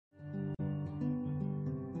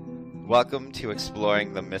Welcome to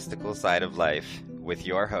Exploring the Mystical Side of Life with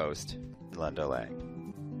your host, Linda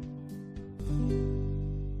Lang.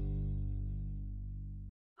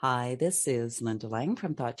 Hi, this is Linda Lang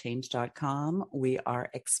from ThoughtChange.com. We are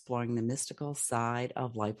exploring the mystical side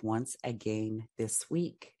of life once again this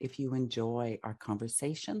week. If you enjoy our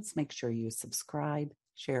conversations, make sure you subscribe,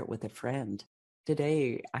 share it with a friend.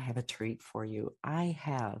 Today, I have a treat for you. I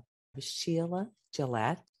have Sheila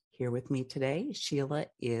Gillette here with me today. Sheila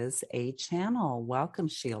is a channel. Welcome,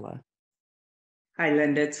 Sheila. Hi,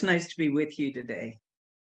 Linda. It's nice to be with you today.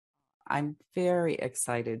 I'm very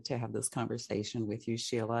excited to have this conversation with you,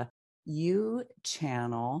 Sheila. You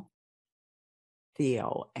channel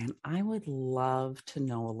Theo, and I would love to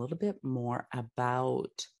know a little bit more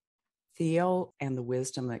about Theo and the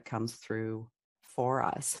wisdom that comes through for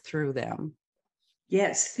us through them.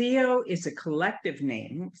 Yes, Theo is a collective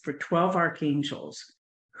name for 12 archangels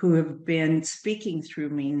who have been speaking through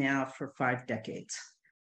me now for 5 decades.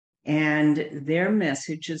 And their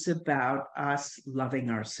message is about us loving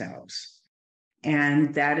ourselves.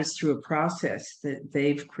 And that is through a process that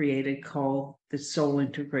they've created called the Soul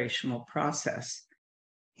Integrational Process.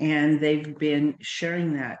 And they've been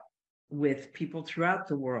sharing that with people throughout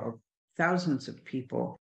the world, thousands of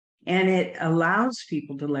people. And it allows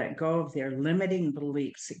people to let go of their limiting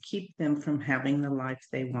beliefs that keep them from having the life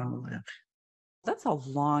they want to live. That's a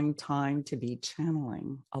long time to be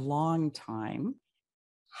channeling, a long time.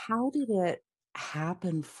 How did it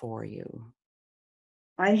happen for you?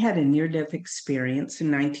 I had a near-death experience in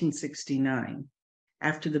 1969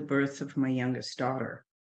 after the birth of my youngest daughter.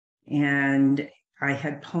 And I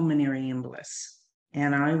had pulmonary embolus.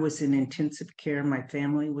 And I was in intensive care. My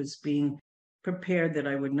family was being prepared that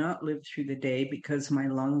I would not live through the day because my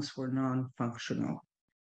lungs were non-functional.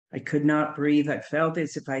 I could not breathe. I felt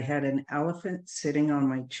as if I had an elephant sitting on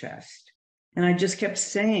my chest. And I just kept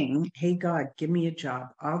saying, hey, God, give me a job.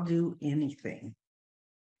 I'll do anything.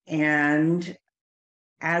 And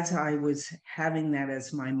as I was having that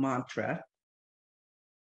as my mantra,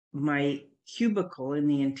 my cubicle in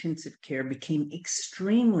the intensive care became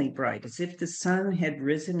extremely bright, as if the sun had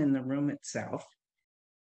risen in the room itself.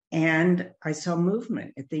 And I saw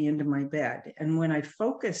movement at the end of my bed. And when I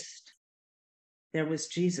focused, there was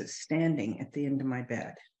Jesus standing at the end of my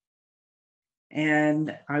bed.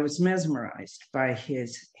 And I was mesmerized by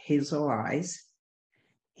his hazel eyes.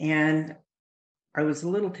 And I was a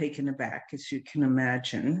little taken aback, as you can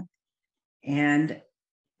imagine. And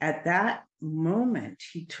at that moment,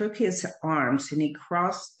 he took his arms and he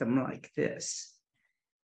crossed them like this.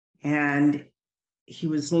 And he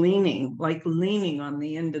was leaning on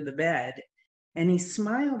the end of the bed, and he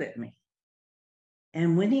smiled at me.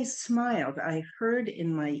 And when he smiled, I heard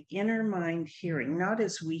in my inner mind hearing, not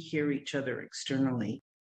as we hear each other externally,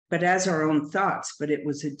 but as our own thoughts, but it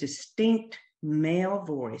was a distinct male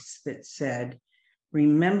voice that said,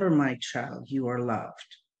 remember, my child, you are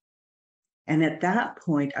loved. And at that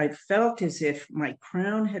point, I felt as if my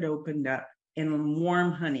crown had opened up and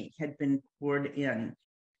warm honey had been poured in,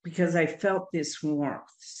 because I felt this warmth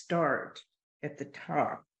start at the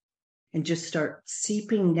top and just start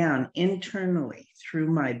seeping down internally through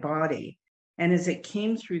my body. And as it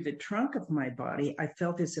came through the trunk of my body, I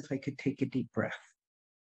felt as if I could take a deep breath.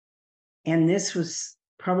 And this was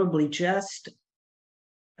probably just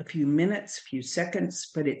a few minutes, few seconds,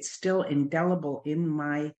 but it's still indelible in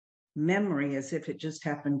my memory as if it just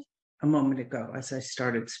happened a moment ago as I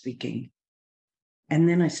started speaking. And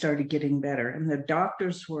then I started getting better, and the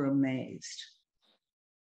doctors were amazed.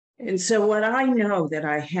 And so what I know that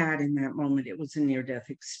I had in that moment, it was a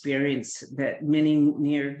near-death experience. That many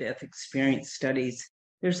near-death experience studies,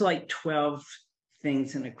 there's like 12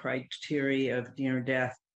 things in a criteria of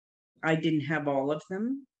near-death. I didn't have all of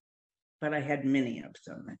them, but I had many of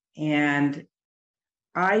them. And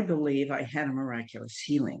I believe I had a miraculous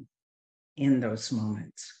healing in those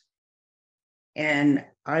moments. And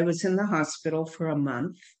I was in the hospital for a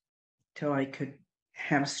month till I could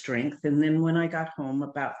have strength. And then when I got home,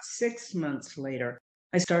 about 6 months later,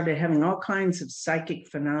 I started having all kinds of psychic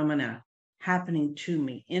phenomena happening to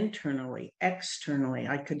me internally, externally.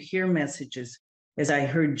 I could hear messages as I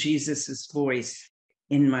heard Jesus's voice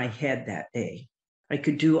in my head that day. I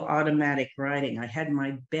could do automatic writing. I had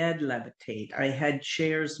my bed levitate. I had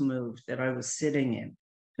chairs move that I was sitting in.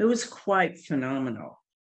 It was quite phenomenal.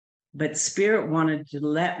 But Spirit wanted to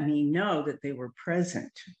let me know that they were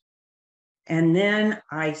present. And then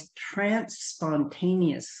I tranced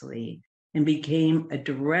spontaneously and became a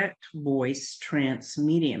direct voice trance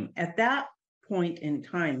medium. At that point in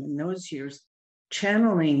time, in those years,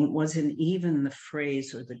 channeling wasn't even the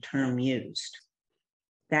phrase or the term used.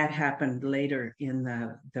 That happened later in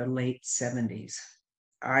the late 70s.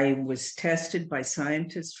 I was tested by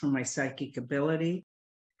scientists for my psychic ability.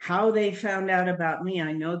 How they found out about me,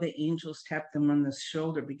 I know the angels tapped them on the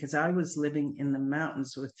shoulder because I was living in the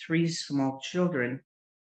mountains with 3 small children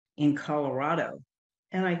in Colorado.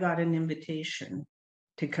 And I got an invitation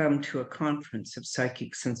to come to a conference of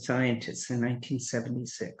psychics and scientists in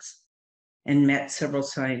 1976 and met several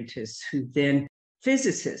scientists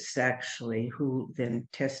physicists actually, who then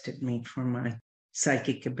tested me for my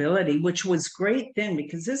psychic ability, which was great then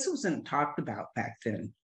because this wasn't talked about back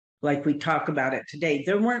then like we talk about it today.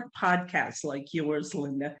 There weren't podcasts like yours,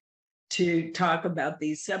 Linda, to talk about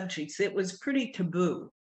these subjects. It was pretty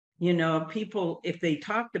taboo. People, if they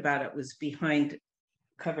talked about it, was behind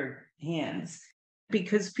covered hands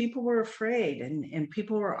because people were afraid and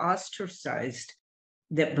people were ostracized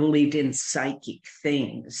that believed in psychic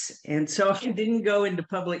things. And so I didn't go into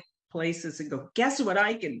public places and go, guess what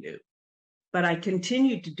I can do? But I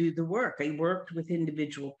continued to do the work. I worked with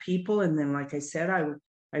individual people. And then, like I said,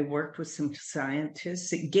 I worked with some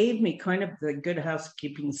scientists. It gave me kind of the good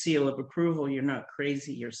housekeeping seal of approval. You're not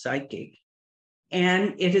crazy, you're psychic.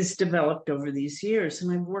 And it has developed over these years.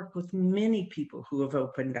 And I've worked with many people who have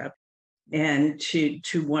opened up. And to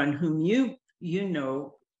one whom you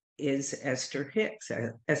know is Esther Hicks.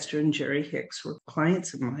 Esther and Jerry Hicks were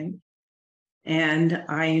clients of mine. And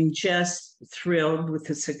I am just thrilled with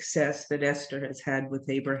the success that Esther has had with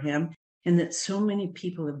Abraham, and that so many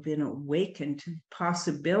people have been awakened to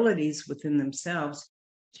possibilities within themselves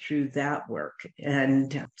through that work.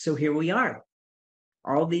 And so here we are,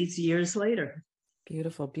 all these years later.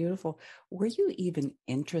 Beautiful, beautiful. Were you even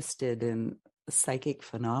interested in psychic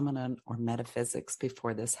phenomenon or metaphysics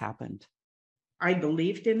before this happened? I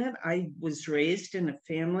believed in it. I was raised in a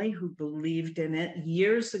family who believed in it.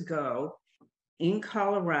 Years ago in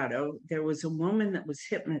Colorado, there was a woman that was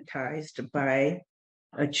hypnotized by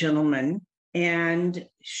a gentleman, and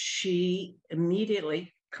she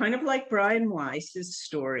immediately, kind of like Brian Weiss's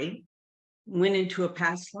story, went into a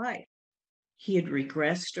past life. He had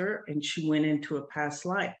regressed her and she went into a past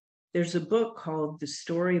life. There's a book called The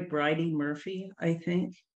Story of Bridie Murphy, I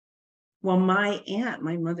think. Well, my aunt,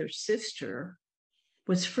 my mother's sister,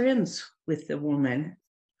 was friends with the woman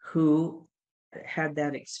who had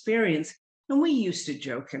that experience. And we used to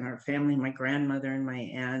joke in our family, my grandmother and my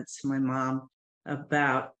aunts, my mom,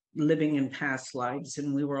 about living in past lives.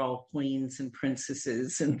 And we were all queens and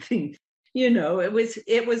princesses and things.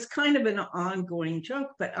 It was kind of an ongoing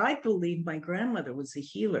joke, but I believe my grandmother was a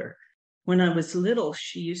healer. When I was little,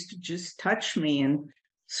 she used to just touch me and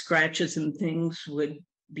scratches and things would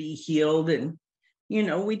be healed. And,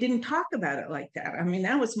 we didn't talk about it like that. I mean,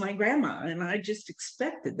 that was my grandma, and I just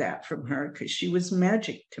expected that from her because she was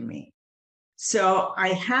magic to me. So I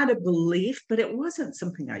had a belief, but it wasn't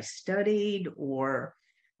something I studied or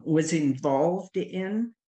was involved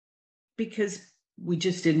in because we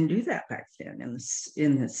just didn't do that back then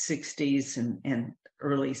in the 60s and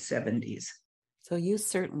early 70s. So you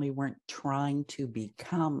certainly weren't trying to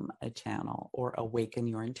become a channel or awaken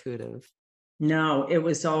your intuitive. No, it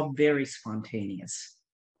was all very spontaneous,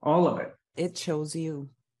 all of it. It chose you.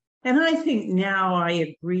 And I think now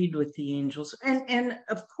I agreed with the angels. And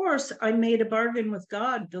of course, I made a bargain with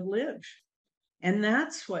God to live. And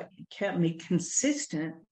that's what kept me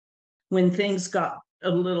consistent when things got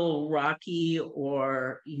a little rocky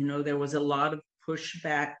or, there was a lot of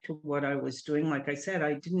pushback to what I was doing. Like I said,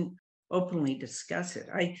 I didn't openly discuss it.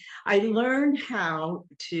 I learned how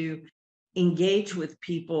to engage with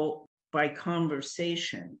people by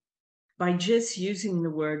conversation, by just using the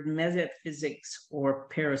word metaphysics or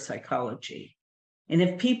parapsychology. And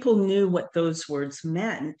if people knew what those words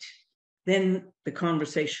meant, then the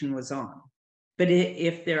conversation was on. But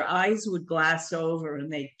if their eyes would glass over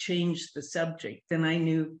and they changed the subject, then I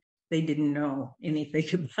knew they didn't know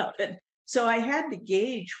anything about it. So I had to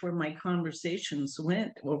gauge where my conversations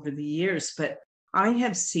went over the years. But I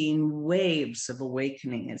have seen waves of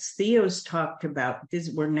awakening. As Theo's talked about,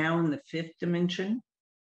 we're now in the 5th dimension.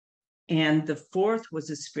 And the 4th was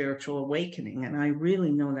a spiritual awakening. And I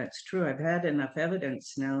really know that's true. I've had enough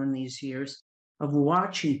evidence now in these years of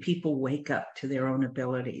watching people wake up to their own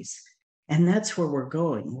abilities. And that's where we're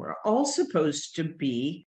going. We're all supposed to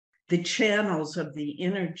be the channels of the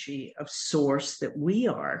energy of source that we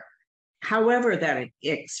are, however that it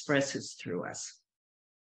expresses through us.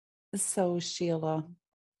 So, Sheila,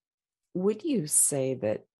 would you say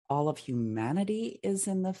that all of humanity is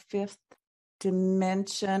in the 5th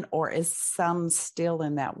dimension, or is some still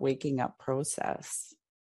in that waking up process?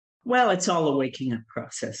 Well, it's all a waking up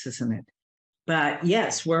process, isn't it? But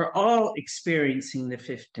yes, we're all experiencing the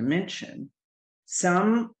 5th dimension.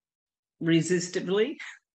 some resistively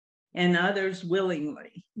and others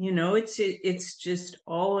willingly. It's just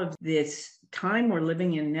all of this time we're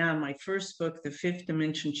living in now. My first book, The Fifth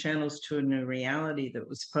Dimension: Channels to a New Reality, that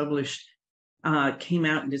was published, came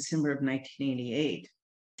out in December of 1988.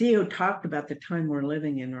 Theo talked about the time we're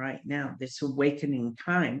living in right now, this awakening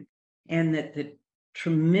time, and that the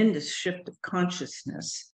tremendous shift of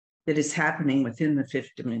consciousness that is happening within the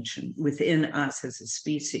fifth dimension, within us as a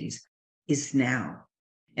species, is now.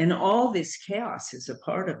 And all this chaos is a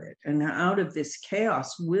part of it. And out of this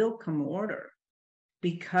chaos will come order,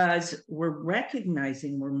 because we're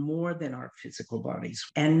recognizing we're more than our physical bodies,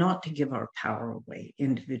 and not to give our power away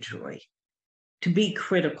individually, to be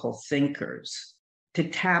critical thinkers, to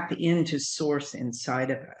tap into source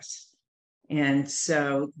inside of us. And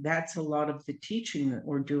so that's a lot of the teaching that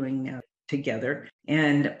we're doing now together.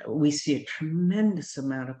 And we see a tremendous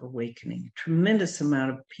amount of awakening, a tremendous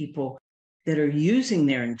amount of people that are using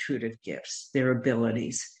their intuitive gifts, their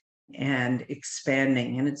abilities, and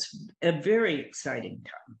expanding. And it's a very exciting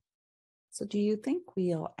time. So do you think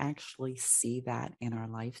we'll actually see that in our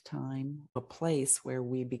lifetime? A place where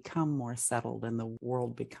we become more settled and the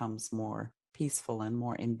world becomes more peaceful and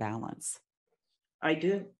more in balance? I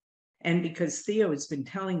do. And because Theo has been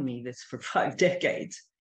telling me this for 5 decades,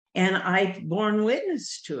 and I've borne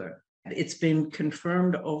witness to it. It's been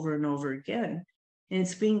confirmed over and over again. And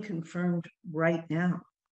it's being confirmed right now.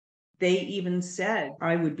 They even said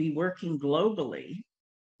I would be working globally.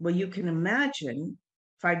 Well, you can imagine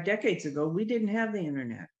 5 decades ago, we didn't have the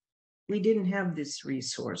internet. We didn't have this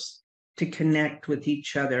resource to connect with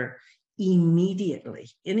each other immediately.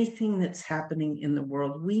 Anything that's happening in the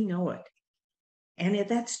world, we know it. And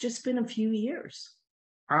that's just been a few years.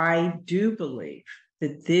 I do believe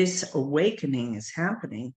that this awakening is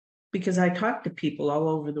happening because I talk to people all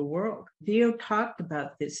over the world. Theo talked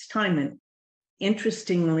about this time, and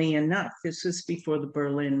interestingly enough, this was before the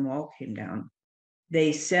Berlin Wall came down.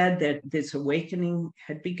 They said that this awakening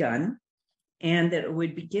had begun and that it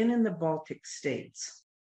would begin in the Baltic states.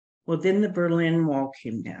 Well, then the Berlin Wall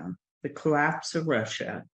came down, the collapse of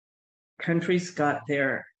Russia, countries got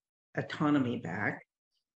their autonomy back.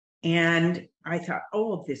 And I thought,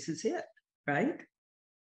 oh, this is it, right?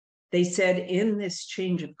 They said in this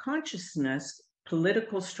change of consciousness,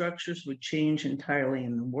 political structures would change entirely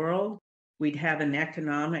in the world. We'd have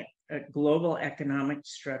a global economic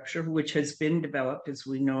structure, which has been developed, as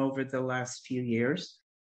we know, over the last few years.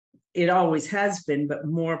 It always has been, but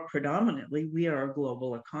more predominantly, we are a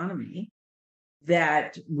global economy.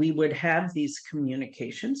 That we would have these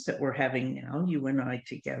communications that we're having now, you and I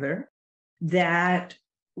together, that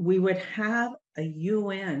we would have a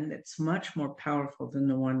UN that's much more powerful than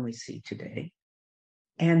the one we see today,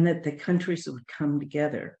 and that the countries would come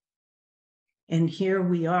together. And here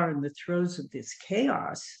we are in the throes of this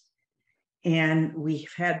chaos, and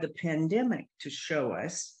we've had the pandemic to show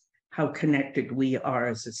us how connected we are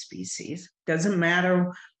as a species. Doesn't matter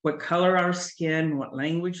what color our skin, what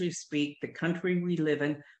language we speak, the country we live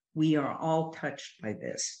in, we are all touched by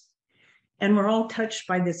this. And we're all touched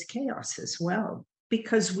by this chaos as well,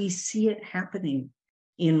 because we see it happening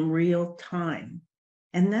in real time.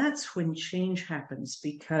 And that's when change happens,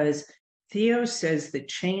 because Theo says that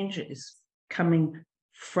change is coming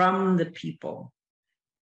from the people,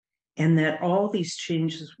 and that all these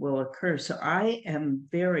changes will occur. So I am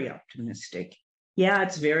very optimistic. Yeah,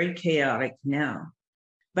 it's very chaotic now,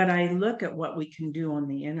 but I look at what we can do on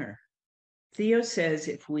the inner. Theo says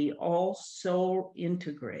if we all so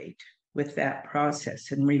integrate with that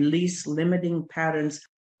process and release limiting patterns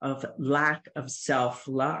of lack of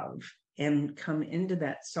self-love and come into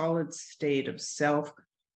that solid state of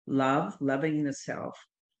self-love, loving the self,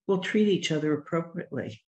 we'll treat each other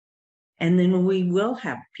appropriately. And then we will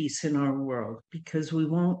have peace in our world because we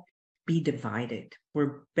won't be divided.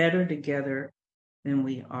 We're better together than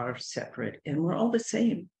we are separate. And we're all the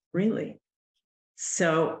same, really.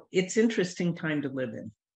 So it's an interesting time to live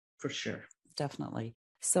in, for sure. Definitely.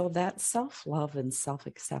 So that self-love and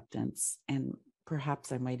self-acceptance, and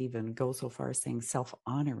perhaps I might even go so far as saying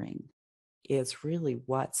self-honoring, is really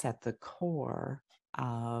what's at the core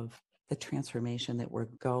of the transformation that we're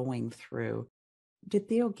going through. Did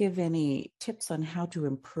Theo give any tips on how to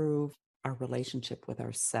improve our relationship with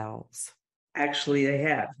ourselves? Actually, they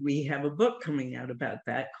have. We have a book coming out about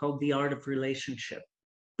that called The Art of Relationship,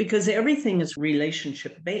 because everything is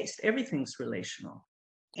relationship-based. Everything's relational.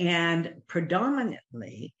 And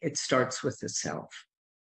predominantly, it starts with the self.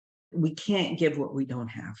 We can't give what we don't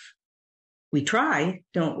have. We try,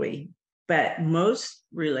 don't we? But most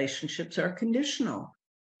relationships are conditional.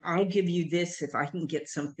 I'll give you this if I can get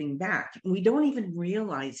something back. We don't even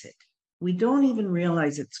realize it We don't even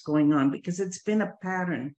realize it's going on because it's been a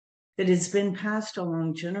pattern that has been passed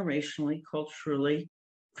along generationally, culturally,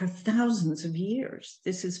 for thousands of years.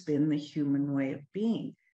 This has been the human way of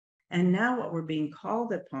being. And now what we're being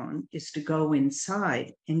called upon is to go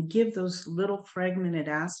inside and give those little fragmented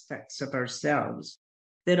aspects of ourselves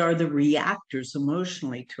that are the reactors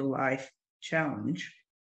emotionally to life challenge.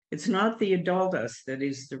 It's not the adult us that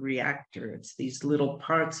is the reactor. It's these little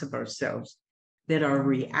parts of ourselves that are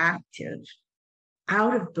reactive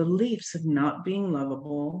out of beliefs of not being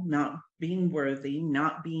lovable, not being worthy,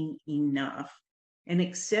 not being enough, and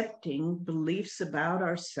accepting beliefs about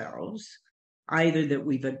ourselves, either that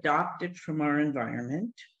we've adopted from our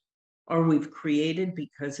environment or we've created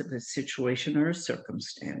because of a situation or a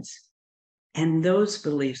circumstance. And those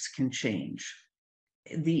beliefs can change.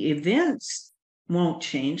 The events won't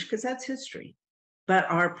change because that's history. But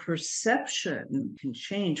our perception can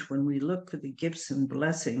change when we look for the gifts and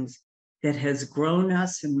blessings that has grown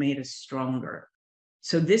us and made us stronger.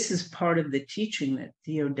 So this is part of the teaching that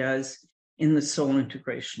Theo does in the soul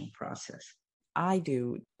integrational process. I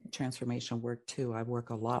do transformation work too. I work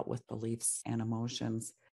a lot with beliefs and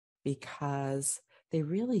emotions because they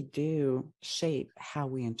really do shape how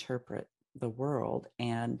we interpret the world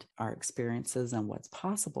and our experiences and what's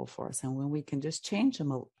possible for us. And when we can just change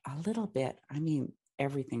them a little bit, I mean,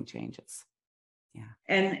 everything changes. Yeah.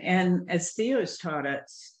 And as Theo's taught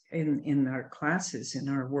us in our classes, in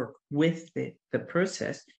our work with the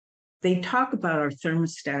process, they talk about our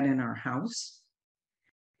thermostat in our house.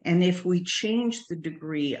 And if we change the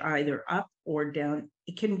degree either up or down,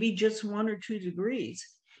 it can be just 1 or 2 degrees.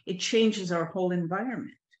 It changes our whole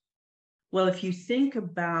environment. Well, if you think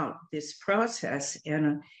about this process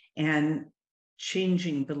and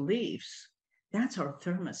changing beliefs, that's our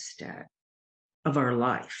thermostat of our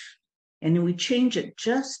life. And we change it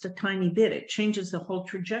just a tiny bit, it changes the whole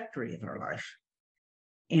trajectory of our life.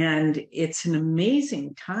 And it's an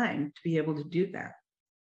amazing time to be able to do that.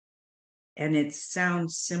 And it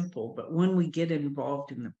sounds simple, but when we get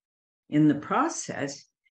involved in the process,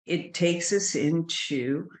 it takes us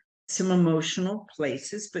into some emotional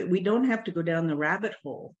places, but we don't have to go down the rabbit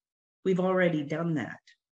hole. We've already done that.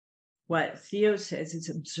 What Theo says is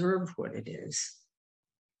observe what it is.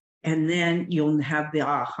 And then you'll have the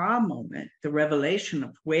aha moment, the revelation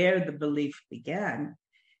of where the belief began,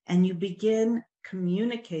 and you begin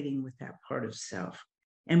communicating with that part of self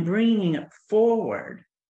and bringing it forward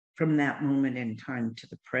from that moment in time to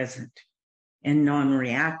the present and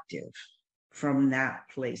non-reactive from that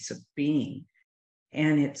place of being.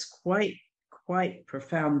 And it's quite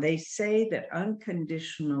profound. They say that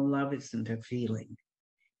unconditional love isn't a feeling.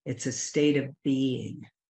 It's a state of being.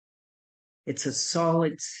 It's a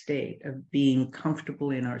solid state of being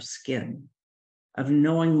comfortable in our skin, of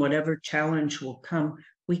knowing whatever challenge will come,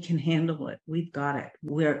 we can handle it. We've got it.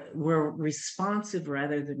 We're responsive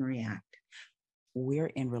rather than reactive. We're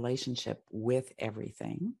in relationship with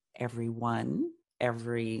everything, everyone,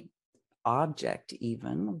 every object,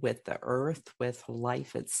 even with the earth, with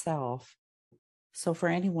life itself. So for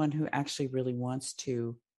anyone who actually really wants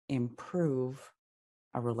to improve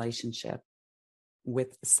a relationship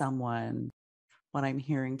with someone, what I'm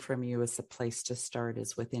hearing from you is the place to start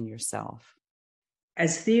is within yourself.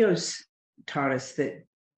 As Theo's taught us, that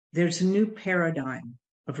there's a new paradigm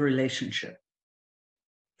of relationship.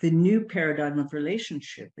 The new paradigm of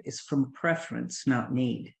relationship is from preference, not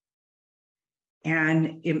need.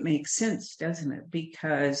 And it makes sense, doesn't it?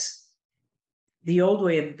 Because the old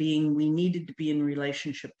way of being, we needed to be in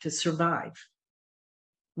relationship to survive.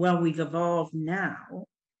 Well, we've evolved now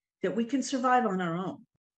that we can survive on our own.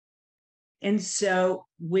 And so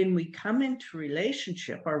when we come into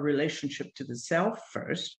relationship, our relationship to the self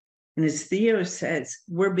first, and as Theo says,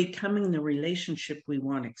 we're becoming the relationship we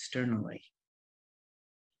want externally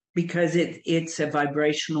because it's a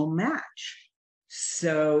vibrational match.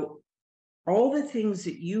 So all the things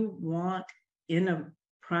that you want in a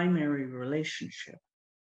primary relationship,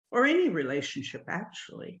 or any relationship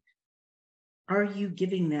actually, are you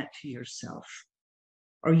giving that to yourself?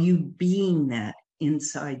 Are you being that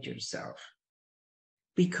inside yourself?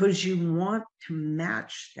 Because you want to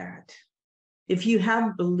match that. If you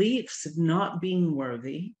have beliefs of not being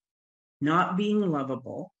worthy, not being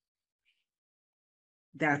lovable,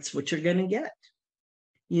 that's what you're going to get.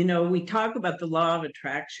 You know, we talk about the law of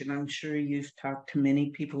attraction. I'm sure you've talked to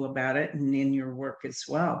many people about it and in your work as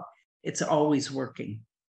well. It's always working.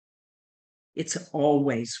 It's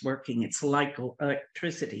always working. It's like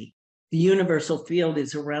electricity. The universal field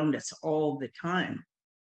is around us all the time.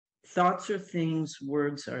 Thoughts are things,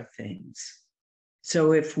 words are things.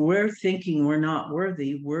 So if we're thinking we're not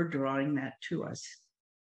worthy, we're drawing that to us.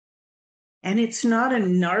 And it's not a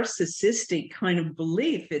narcissistic kind of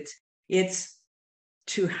belief. It's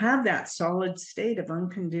to have that solid state of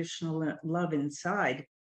unconditional love inside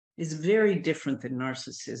is very different than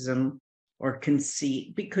narcissism or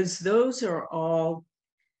conceit, because those are all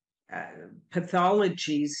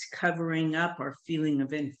pathologies covering up our feeling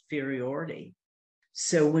of inferiority.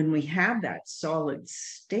 So when we have that solid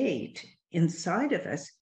state inside of us,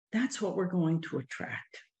 that's what we're going to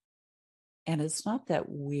attract. And it's not that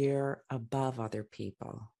we're above other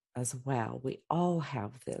people as well. We all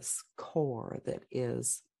have this core that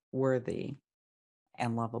is worthy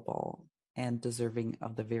and lovable and deserving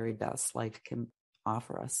of the very best life can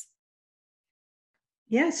offer us.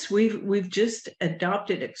 Yes, we've just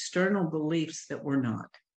adopted external beliefs that we're not,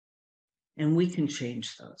 and we can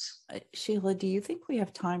change those. Sheila, do you think we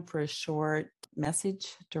have time for a short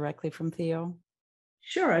message directly from Theo?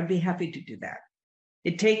 Sure, I'd be happy to do that.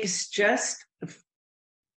 It takes just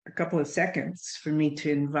a couple of seconds for me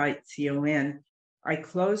to invite Theo in. I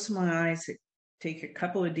close my eyes, take a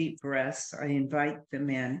couple of deep breaths. I invite them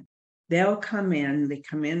in. They'll come in. They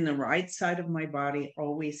come in the right side of my body,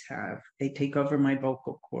 always have. They take over my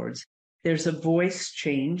vocal cords. There's a voice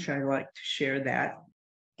change. I like to share that.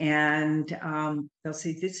 And they'll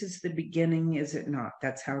say, this is the beginning, is it not?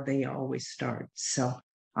 That's how they always start. So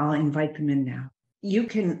I'll invite them in now. You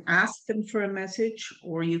can ask them for a message,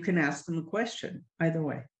 or you can ask them a question, either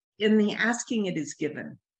way. In the asking, it is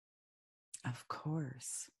given. Of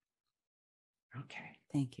course. Okay.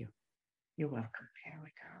 Thank you. You're welcome. Here we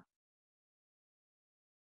go.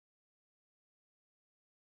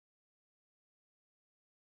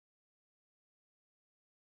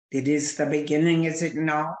 It is the beginning, is it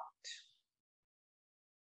not?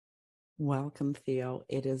 Welcome, Theo.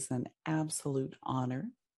 It is an absolute honor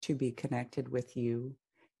to be connected with you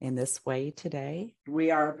in this way today.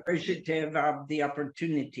 We are appreciative of the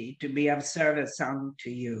opportunity to be of service unto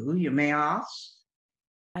you. You may ask.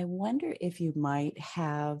 I wonder if you might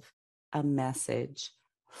have a message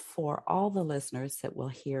for all the listeners that will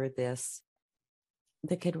hear this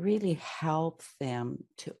that could really help them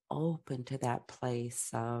to open to that place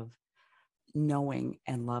of knowing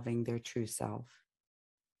and loving their true self.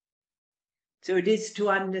 So it is to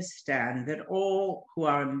understand that all who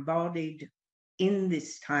are embodied in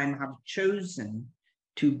this time have chosen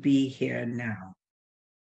to be here now.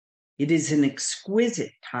 It is an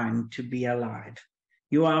exquisite time to be alive.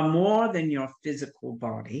 You are more than your physical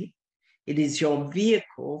body. It is your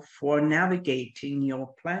vehicle for navigating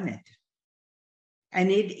your planet. And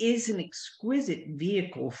it is an exquisite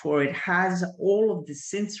vehicle, for it has all of the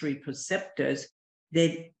sensory perceptors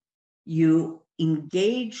that you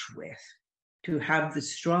engage with to have the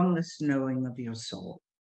strongest knowing of your soul.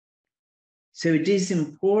 So it is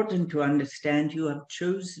important to understand you have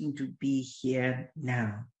chosen to be here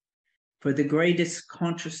now for the greatest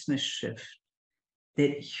consciousness shift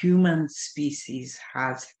that human species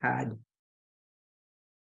has had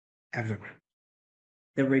ever.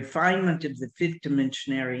 The refinement of the fifth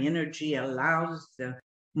dimensionary energy allows the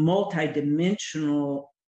multidimensional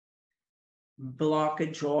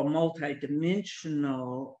blockage or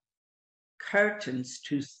multidimensional curtains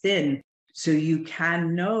to thin, so you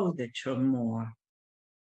can know that you're more,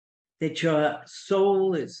 that your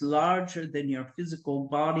soul is larger than your physical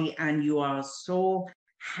body, and you are a soul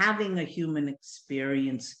having a human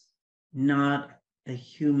experience, not a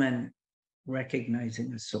human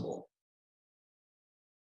recognizing a soul.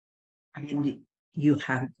 And you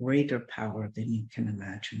have greater power than you can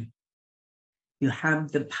imagine. You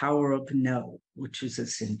have the power of no, which is a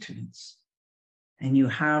sentence. And you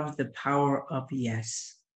have the power of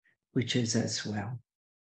yes, which is as well.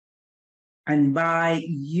 And by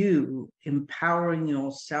you empowering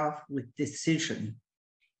yourself with decision,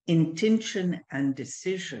 intention and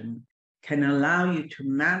decision can allow you to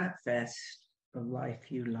manifest the life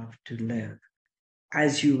you love to live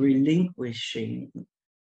as you relinquishing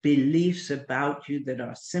beliefs about you that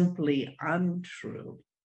are simply untrue,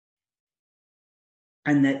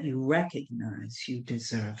 and that you recognize you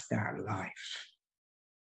deserve that life.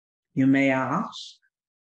 You may ask.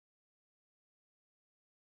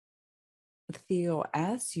 Theo,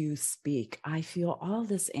 as you speak, I feel all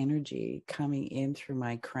this energy coming in through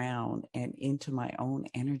my crown and into my own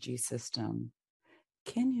energy system.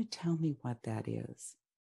 Can you tell me what that is?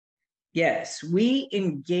 Yes, we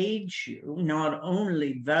engage you not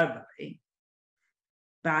only verbally,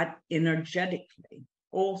 but energetically.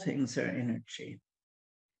 All things are energy.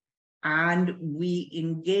 And we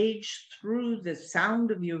engage through the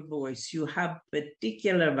sound of your voice. You have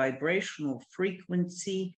particular vibrational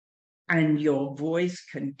frequency, and your voice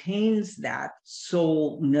contains that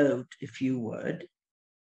soul note, if you would.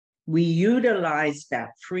 We utilize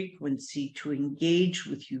that frequency to engage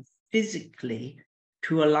with you physically,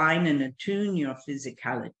 to align and attune your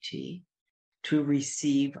physicality to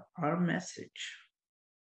receive our message.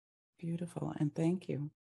 Beautiful, and thank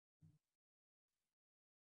you.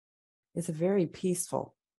 It's very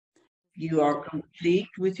peaceful. You are complete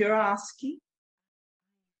with your asking?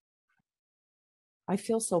 I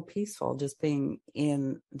feel so peaceful just being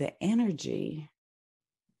in the energy.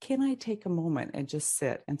 Can I take a moment and just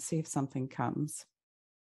sit and see if something comes?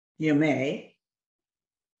 You may.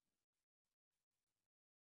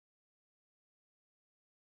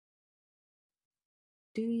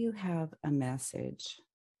 Do you have a message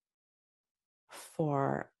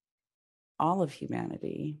for all of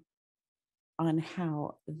humanity on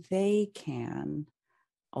how they can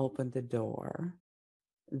open the door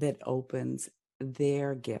that opens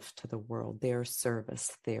their gift to the world, their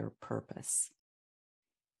service, their purpose?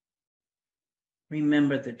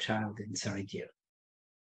 Remember the child inside you.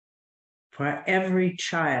 For every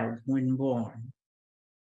child, when born,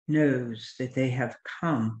 knows that they have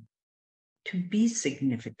come to be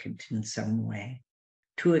significant in some way,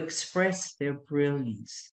 to express their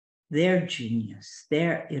brilliance, their genius,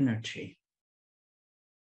 their energy.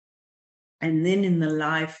 And then in the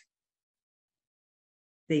life,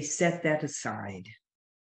 they set that aside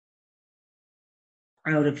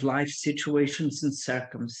out of life situations and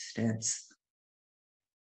circumstance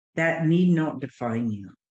that need not define you.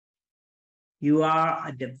 You are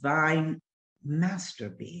a divine master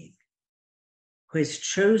being who has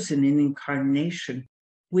chosen an incarnation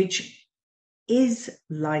which is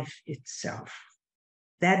life itself.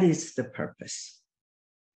 That is the purpose.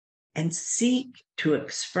 And seek to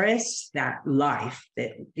express that life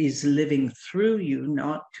that is living through you,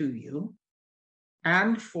 not to you,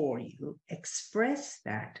 and for you. Express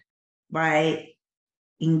that by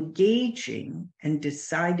engaging and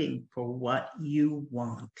deciding for what you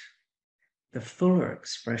want, the fuller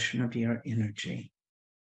expression of your energy.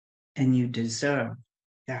 And you deserve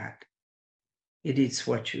that. It is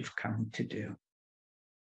what you've come to do.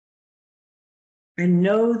 And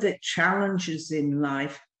know that challenges in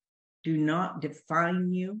life do not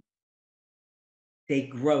define you, they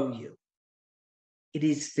grow you. It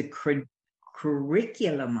is the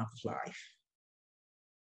curriculum of life.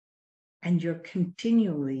 And you're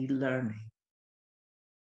continually learning.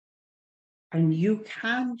 And you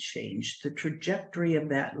can change the trajectory of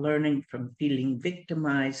that learning from feeling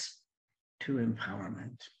victimized to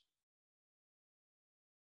empowerment.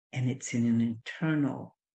 And it's in an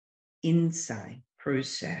internal, inside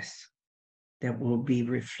process that will be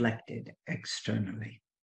reflected externally.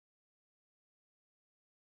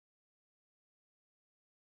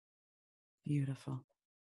 Beautiful.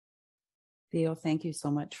 Theo, thank you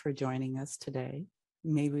so much for joining us today.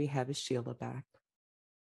 May we have Sheila back.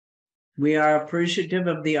 We are appreciative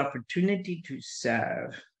of the opportunity to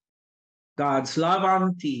serve. God's love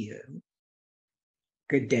unto you.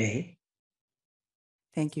 Good day.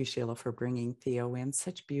 Thank you, Sheila, for bringing Theo in.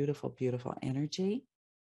 Such beautiful, beautiful energy.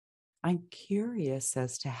 I'm curious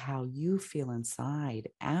as to how you feel inside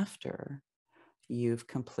after you've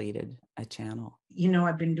completed a channel. You know,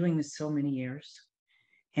 I've been doing this so many years,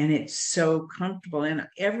 and it's so comfortable. And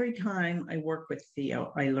every time I work with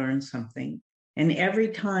Theo, I learn something. And every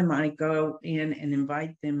time I go in and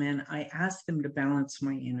invite them in, I ask them to balance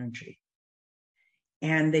my energy.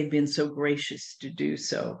 And they've been so gracious to do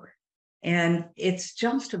so. And it's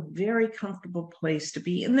just a very comfortable place to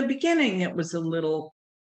be. In the beginning, it was a little,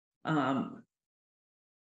 I'm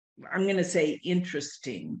going to say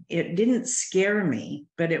interesting. It didn't scare me,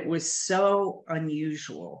 but it was so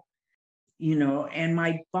unusual, you know, and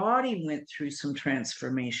my body went through some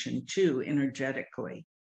transformation too, energetically.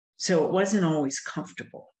 So it wasn't always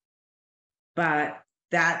comfortable, but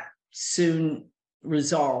that soon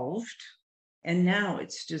resolved. And now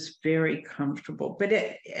it's just very comfortable. But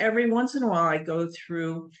every once in a while, I go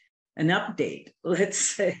through an update, let's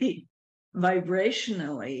say,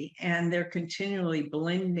 vibrationally, and they're continually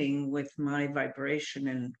blending with my vibration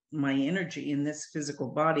and my energy in this physical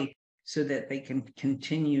body so that they can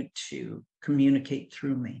continue to communicate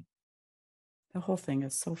through me. The whole thing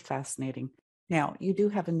is so fascinating. Now, you do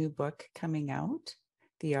have a new book coming out,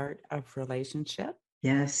 The Art of Relationship.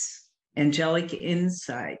 Yes, Angelic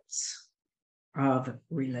Insights of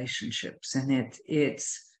Relationships. And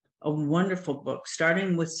it's a wonderful book,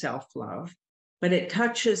 starting with self-love, but it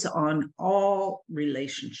touches on all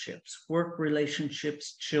relationships, work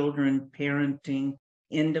relationships, children, parenting,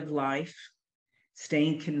 end of life,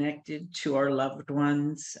 staying connected to our loved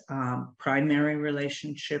ones, primary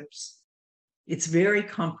relationships. It's very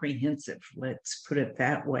comprehensive, let's put it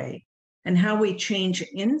that way. and how we change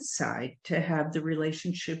inside to have the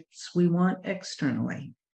relationships we want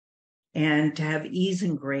externally and to have ease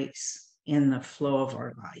and grace in the flow of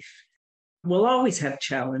our life. We'll always have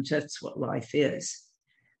challenge. That's what life is.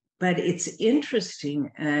 But it's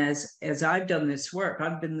interesting as I've done this work,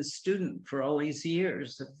 I've been the student for all these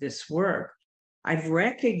years of this work. I've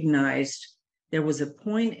recognized there was a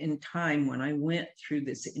point in time when I went through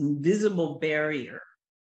this invisible barrier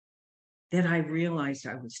that I realized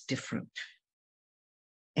I was different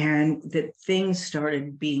and that things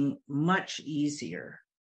started being much easier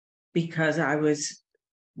because I was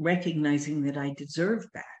recognizing that I deserved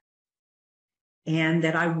that and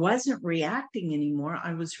that I wasn't reacting anymore.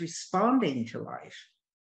 I was responding to life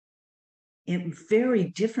very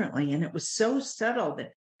differently. And it was so subtle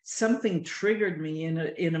that something triggered me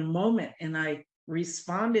in a moment, and I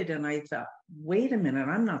responded and I thought, wait a minute,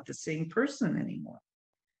 I'm not the same person anymore.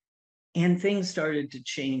 And things started to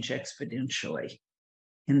change exponentially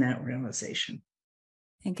in that realization.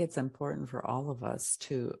 I think it's important for all of us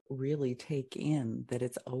to really take in that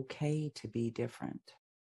it's okay to be different.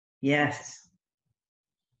 Yes,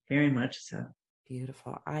 very much so.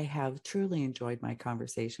 Beautiful. I have truly enjoyed my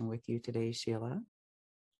conversation with you today, Sheila.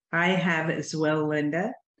 I have as well,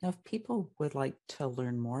 Linda. Now, if people would like to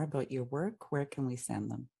learn more about your work, where can we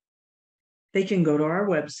send them? They can go to our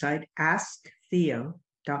website,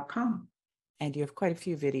 asktheo.com. And you have quite a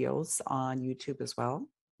few videos on YouTube as well.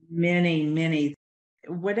 Many.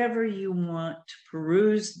 Whatever you want to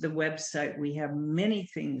peruse the website, we have many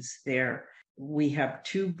things there. We have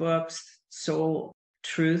 2 books, Soul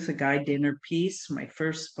Truth, A Guide to Inner Peace, my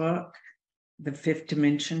first book, The Fifth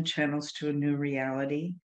Dimension, Channels to a New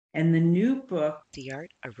Reality, and the new book, The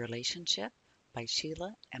Art of Relationship by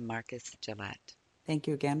Sheila and Marcus Gillette. Thank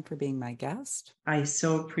you again for being my guest. I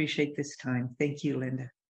so appreciate this time. Thank you, Linda.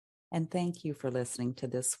 And thank you for listening to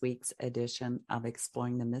this week's edition of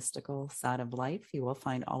Exploring the Mystical Side of Life. You will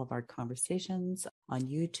find all of our conversations on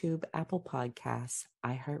YouTube, Apple Podcasts,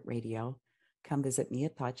 iHeartRadio. Come visit me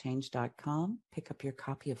at thoughtchange.com. Pick up your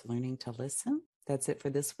copy of Learning to Listen. That's it for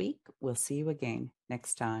this week. We'll see you again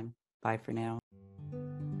next time. Bye for now.